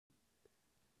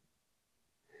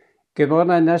Good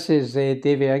morning, this is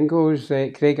Davy Inglis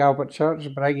at Craighalbert Church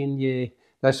bringing you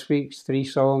this week's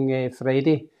three-song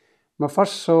Friday. My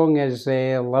first song is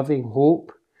Living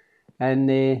Hope, and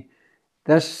the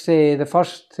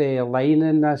first line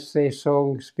in this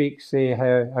song speaks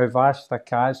how vast the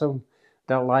chasm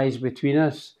that lies between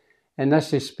us, and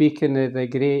this is speaking of the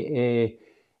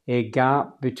great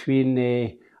gap between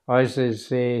us as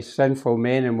sinful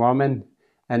men and women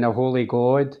and a holy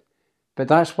God. But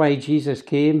that's why Jesus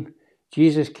came.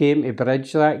 Jesus came to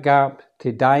bridge that gap,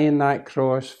 to die on that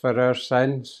cross for our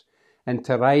sins, and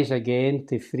to rise again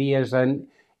to free us into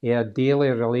a daily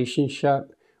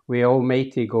relationship with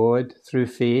Almighty God through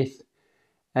faith.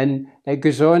 And it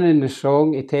goes on in the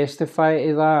song to testify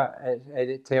to that.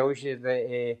 It tells you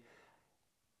that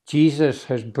Jesus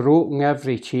has broken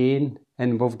every chain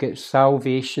and we've got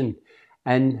salvation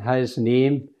in his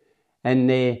name.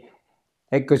 And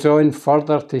it goes on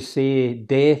further to say,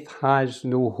 death has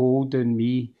no hold on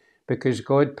me, because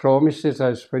God promises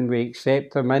us when we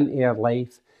accept him into our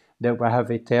life that we have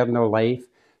eternal life.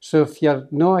 So if you're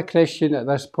not a Christian at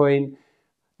this point,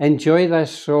 enjoy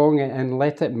this song and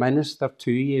let it minister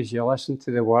to you as you listen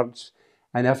to the words.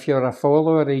 And if you're a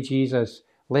follower of Jesus,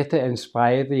 let it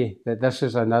inspire you that this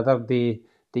is another day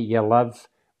that you live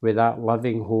with that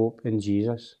living hope in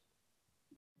Jesus.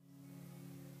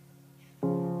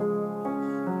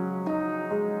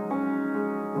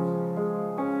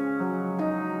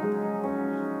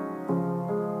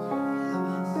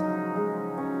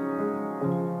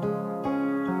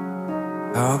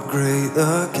 How great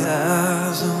the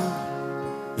chasm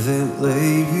that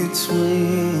lay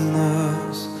between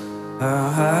us, how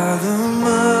high the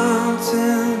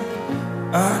mountain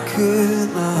I could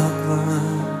not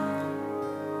climb.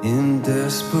 In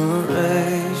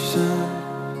desperation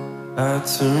I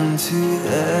turned to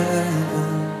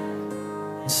heaven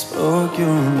and spoke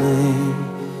your name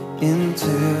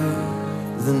into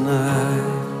the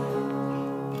night.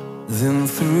 Then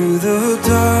through the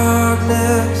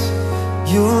darkness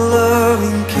your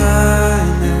loving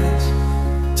kindness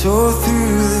tore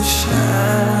through the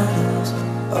shadows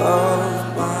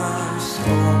of my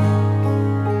soul.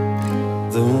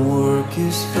 The work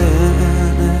is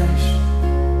finished,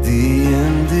 the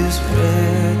end is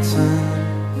written.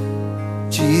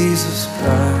 Jesus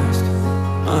Christ,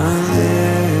 my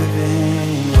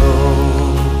living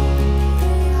hope.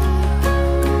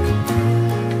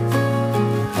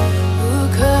 Who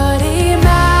could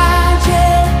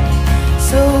imagine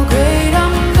so great a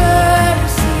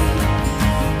mercy?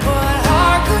 What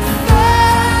heart could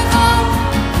fathom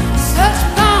such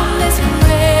boundless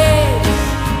grace?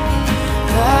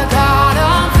 The God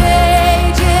of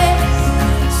ages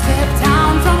stepped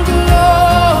down from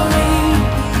glory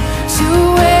to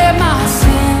wear my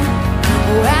sin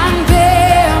and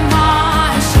bear my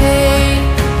shame.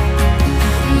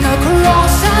 The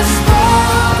cross has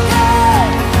spoken,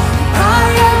 I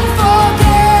am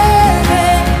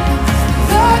forgiven.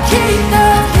 The King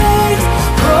of Kings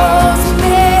calls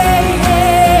me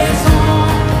his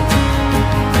own.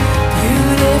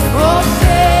 Beautiful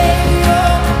Savior,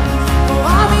 oh,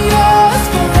 I'm yours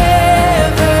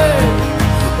forever.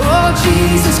 Oh,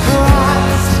 Jesus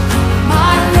Christ,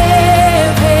 my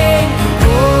living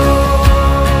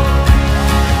hope.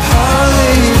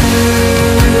 Hallelujah,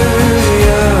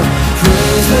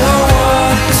 praise the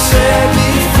one who set me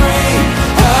free.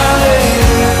 Hallelujah,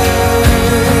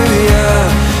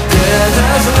 death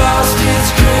has lost its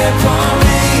grip on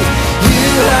me. You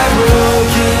have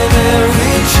broken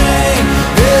every chain.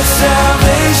 There's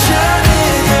salvation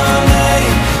in your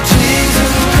name,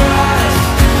 Jesus Christ,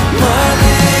 my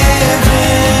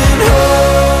living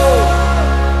hope.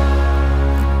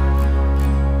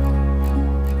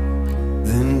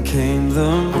 Then came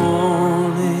the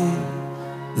morning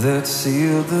that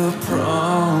sealed the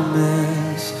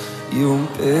promise. Your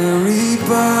very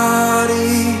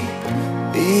body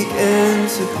began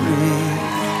to breathe,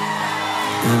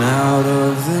 and out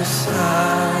of the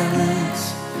silence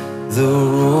the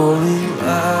roaring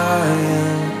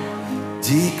lion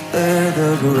declared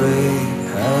the grave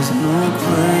has no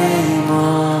claim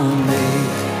on me.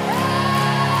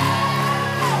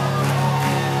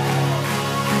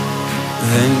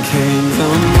 Then came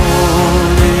the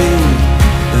morning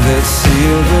that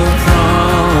sealed the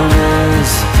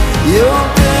promise. Your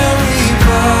very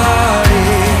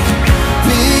body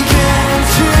began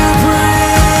to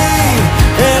breathe,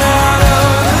 and out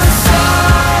of the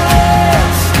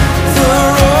silence the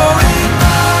roaring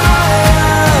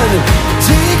lion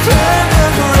declared the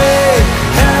grave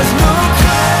has no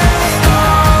claim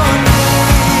on me.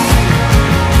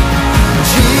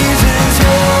 Jesus,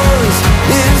 yours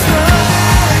is the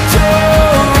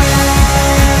victory.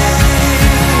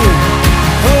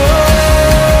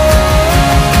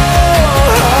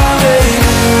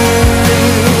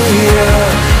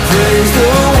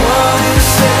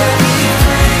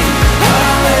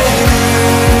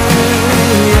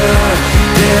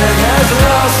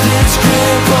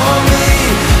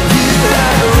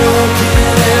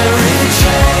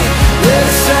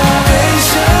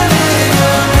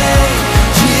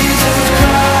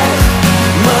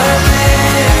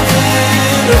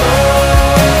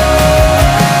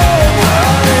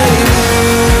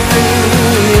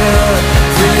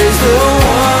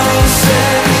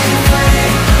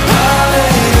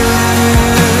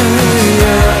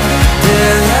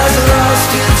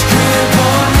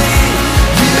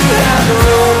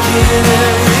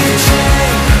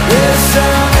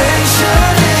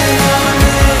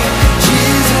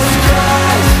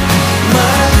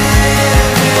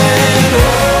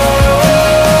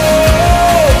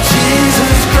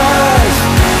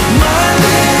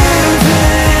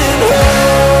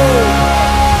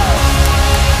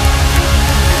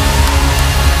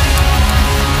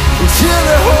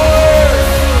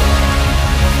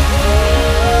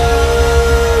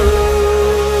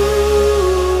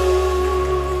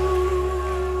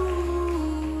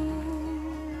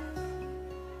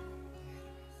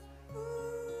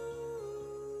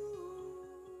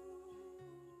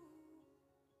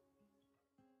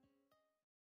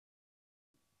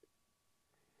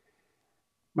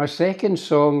 My second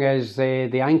song is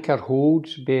The Anchor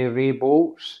Holds by Ray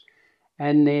Boltz.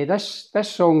 And this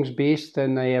song's based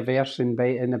on a verse in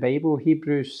the Bible,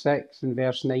 Hebrews 6 and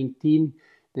verse 19,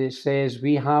 that says,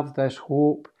 "We have this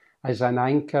hope as an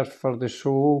anchor for the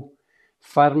soul,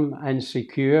 firm and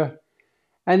secure."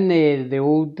 In the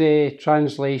old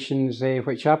translations,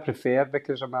 which I prefer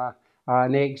because I'm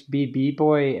an ex-BB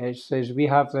boy, it says, "We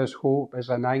have this hope as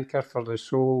an anchor for the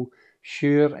soul,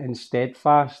 sure and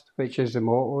steadfast," which is the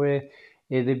motto of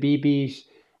the BBs.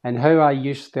 And how I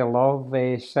used to love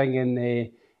singing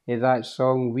that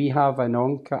song, "We have an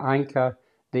anchor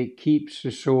that keeps the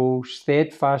soul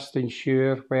steadfast and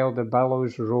sure while the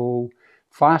billows roll,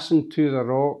 fastened to the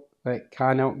rock that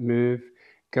cannot move,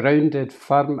 grounded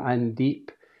firm and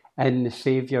deep in the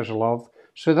Saviour's love."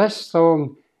 So this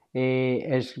song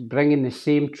is bringing the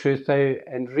same truth out,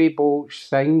 and Ray Boltz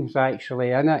sings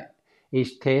actually in it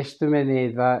his testimony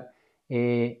that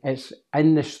it's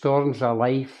in the storms of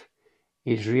life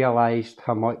he's realised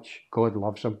how much God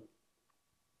loves him.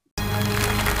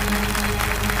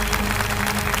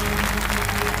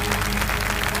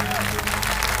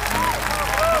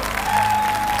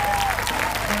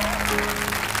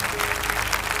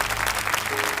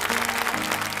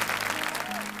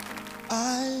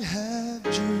 I have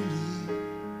journeyed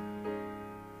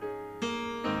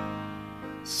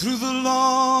through the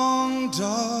long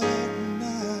dark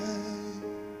night,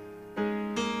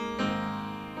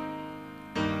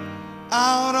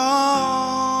 out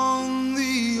on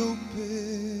the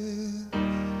open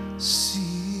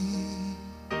sea.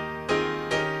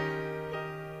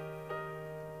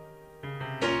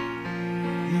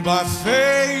 By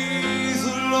faith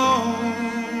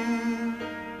alone,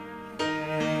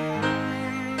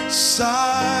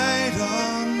 sight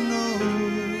unknown,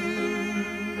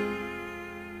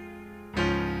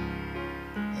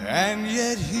 and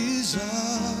yet his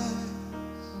eyes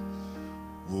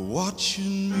were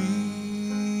watching me.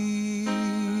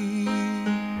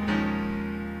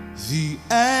 The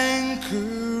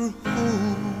anchor holds,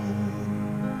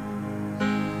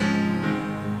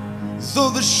 though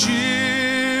the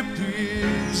ship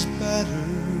is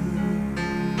battered.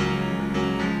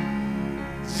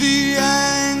 The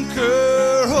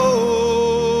anchor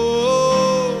holds,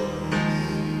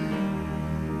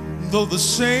 though the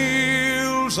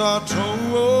sails are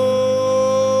told.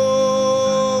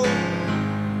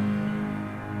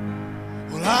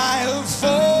 Well, I have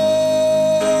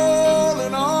fallen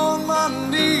on my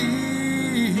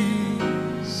knees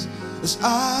as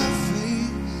I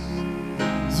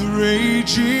face the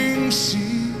raging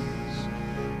seas,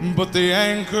 but the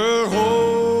anchor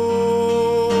holds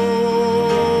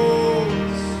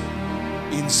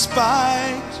in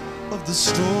spite of the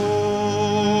storm.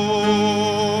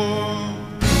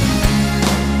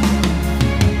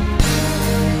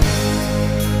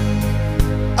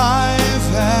 I've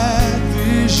had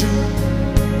vision,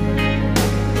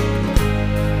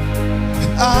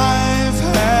 and I've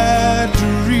had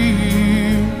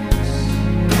dreams.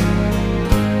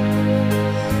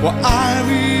 Well,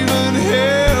 I've even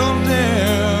held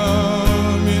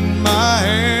them in my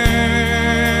hands.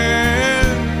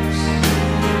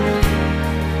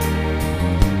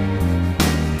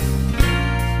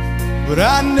 But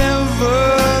I never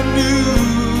knew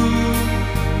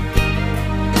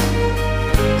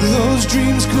those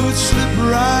dreams could slip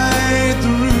right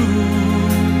through,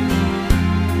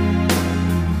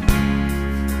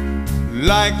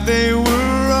 like they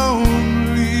were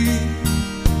only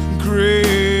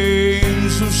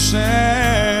grains of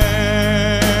sand.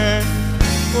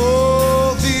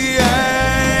 Oh, the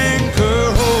anchor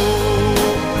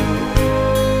holds,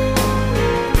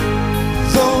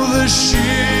 though the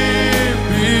ship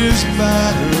is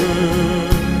battered.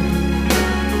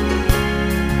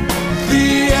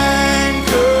 The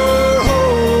anchor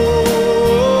holds,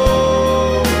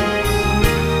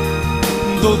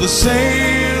 though the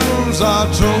sails are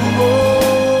told.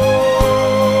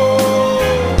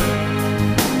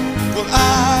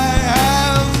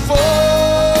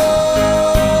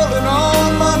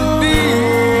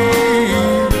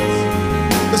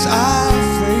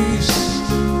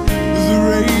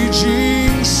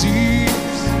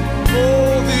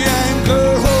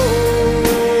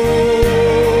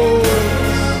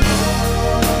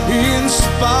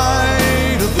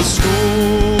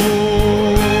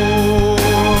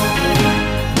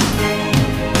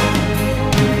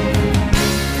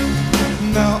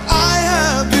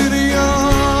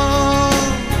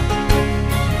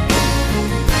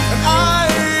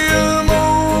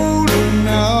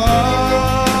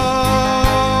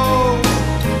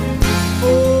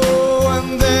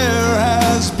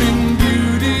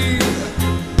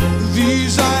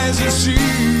 These eyes have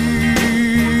seen.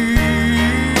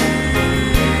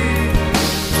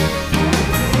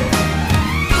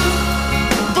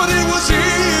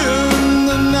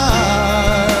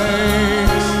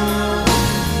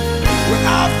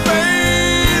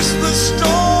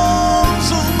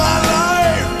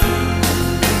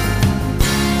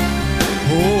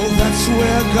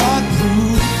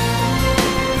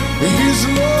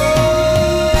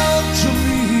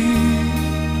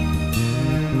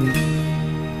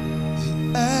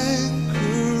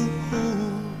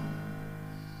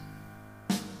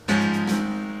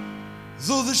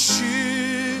 the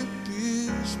ship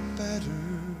is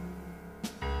battered,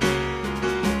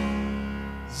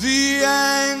 the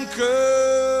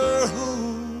anchor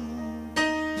hold,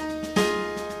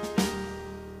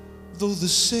 though the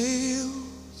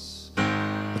sails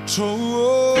are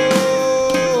torn.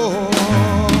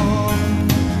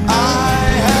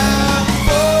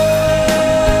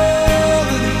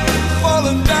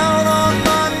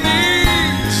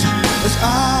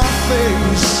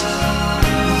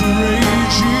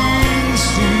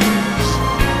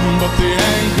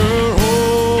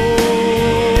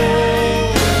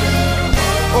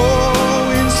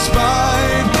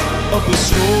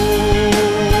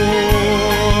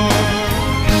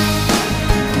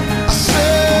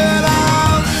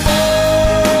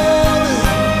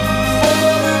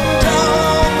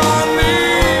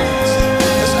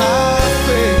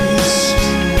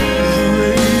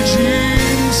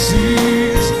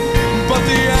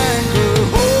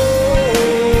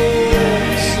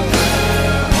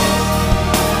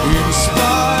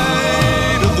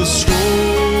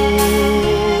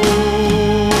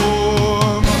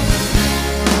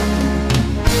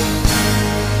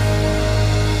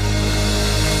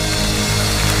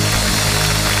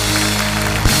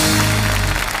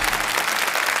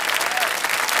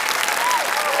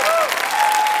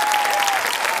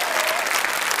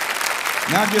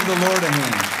 Now give the Lord a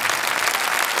hand.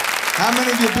 How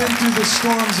many of you have been through the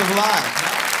storms of life?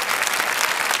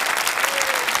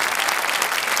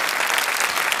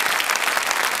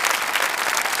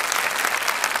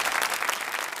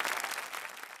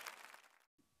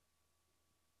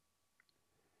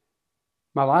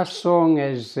 My last song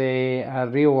is a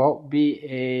real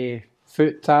upbeat,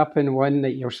 foot tapping one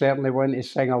that you'll certainly want to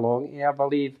sing along to, I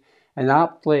believe. And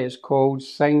aptly it's called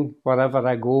Sing Wherever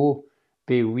I Go,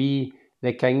 Be We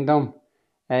the Kingdom.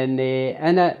 And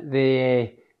in it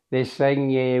they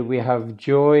sing, we have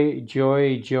joy,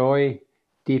 joy, joy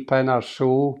deep in our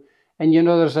soul. And you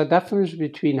know, there's a difference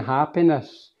between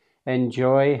happiness and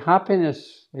joy.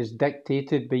 Happiness is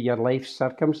dictated by your life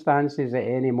circumstances at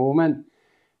any moment.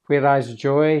 Whereas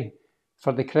joy,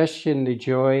 for the Christian, the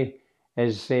joy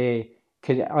is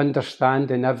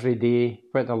understanding every day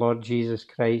what the Lord Jesus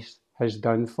Christ has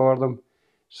done for them.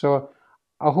 So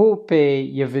I hope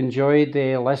you've enjoyed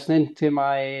listening to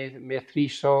my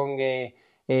 3-song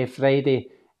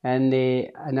Friday, and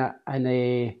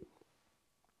I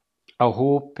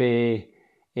hope that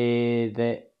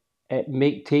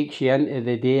it takes you into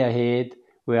the day ahead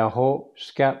with a hop,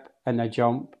 skip and a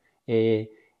jump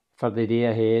for the day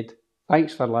ahead.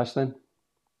 Thanks for listening.